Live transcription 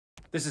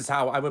This is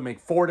how I would make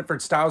 4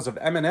 different styles of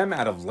Eminem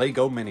out of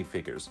LEGO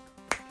minifigures.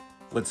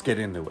 Let's get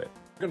into it.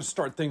 We're gonna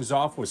start things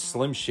off with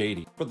Slim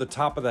Shady. For the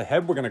top of the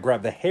head, we're gonna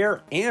grab the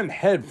hair and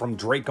head from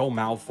Draco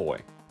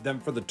Malfoy.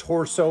 Then for the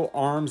torso,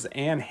 arms,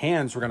 and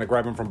hands, we're gonna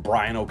grab them from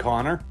Brian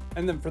O'Connor.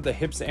 And then for the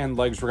hips and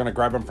legs, we're gonna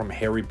grab them from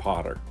Harry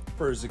Potter.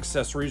 For his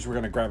accessories, we're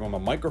gonna grab him a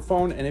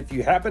microphone, and if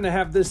you happen to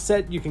have this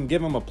set, you can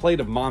give him a plate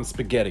of Mon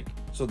Spaghetti.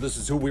 So this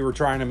is who we were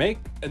trying to make,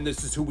 and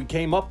this is who we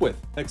came up with.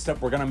 Next up,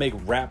 we're gonna make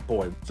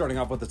Rapboy. Starting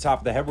off with the top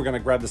of the head, we're gonna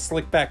grab the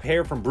slick back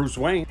hair from Bruce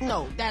Wayne.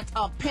 No, that's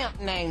a pimp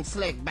named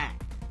Slickback.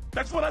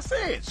 That's what I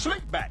said,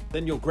 Slickback.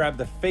 Then you'll grab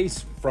the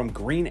face from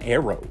Green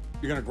Arrow.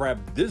 You're gonna grab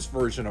this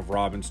version of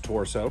Robin's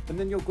torso, and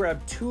then you'll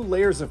grab 2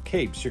 layers of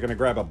capes. You're gonna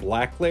grab a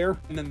black layer,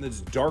 and then this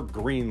dark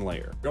green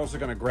layer. You're also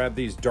gonna grab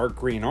these dark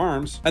green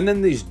arms, and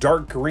then these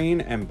dark green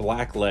and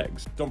black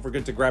legs. Don't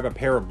forget to grab a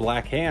pair of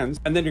black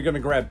hands, and then you're gonna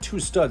grab 2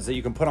 studs that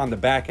you can put on the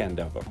back end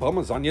of them. Bum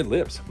is on your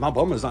lips. My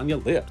bum is on your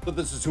lips. But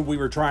this is who we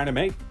were trying to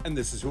make, and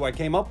this is who I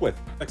came up with.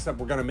 Next up,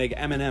 we're gonna make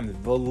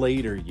Eminem the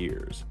later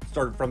years.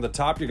 Starting from the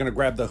top, you're gonna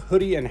grab the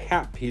hoodie and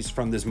hat piece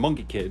from this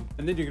monkey kid,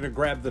 and then you're gonna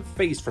grab the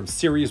face from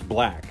Sirius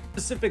Black.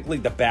 Specifically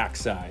the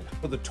backside.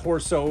 For the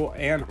torso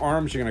and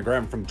arms, you're gonna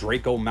grab them from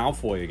Draco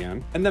Malfoy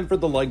again. And then for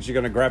the legs, you're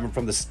gonna grab them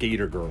from the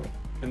Skater Girl.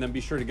 And then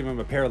be sure to give him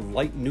a pair of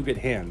light nougat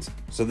hands.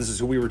 So this is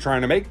who we were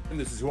trying to make, and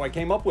this is who I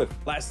came up with.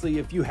 Lastly,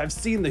 if you have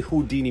seen the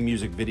Houdini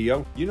music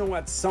video, you know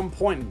at some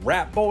point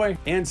Rapboy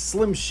and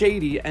Slim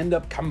Shady end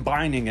up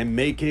combining and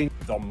making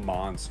the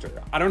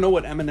monster. I don't know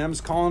what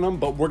Eminem's calling them,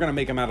 but we're gonna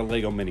make them out of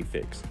LEGO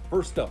minifigs.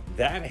 First up,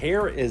 that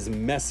hair is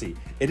messy.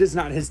 It is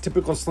not his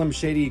typical Slim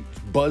Shady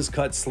buzz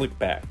cut slick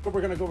back. But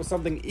we're gonna go with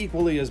something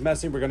equally as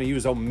messy. We're gonna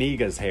use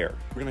Omega's hair.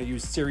 We're gonna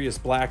use Sirius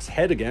Black's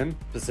head again,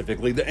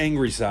 specifically the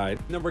angry side.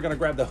 And then we're gonna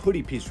grab the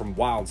hoodie piece from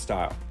Wild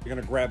Style. You're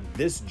gonna grab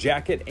this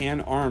jacket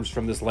and arms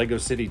from this Lego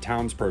City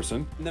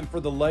townsperson. And then for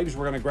the legs,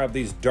 we're gonna grab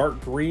these dark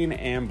green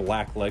and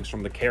black legs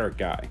from the Carrot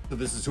Guy. So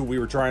this is who we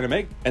were trying to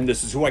make, and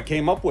this is who I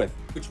came up with.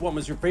 Which one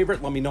was your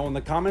favorite? Let me know in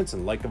the comments,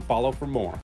 and like and follow for more.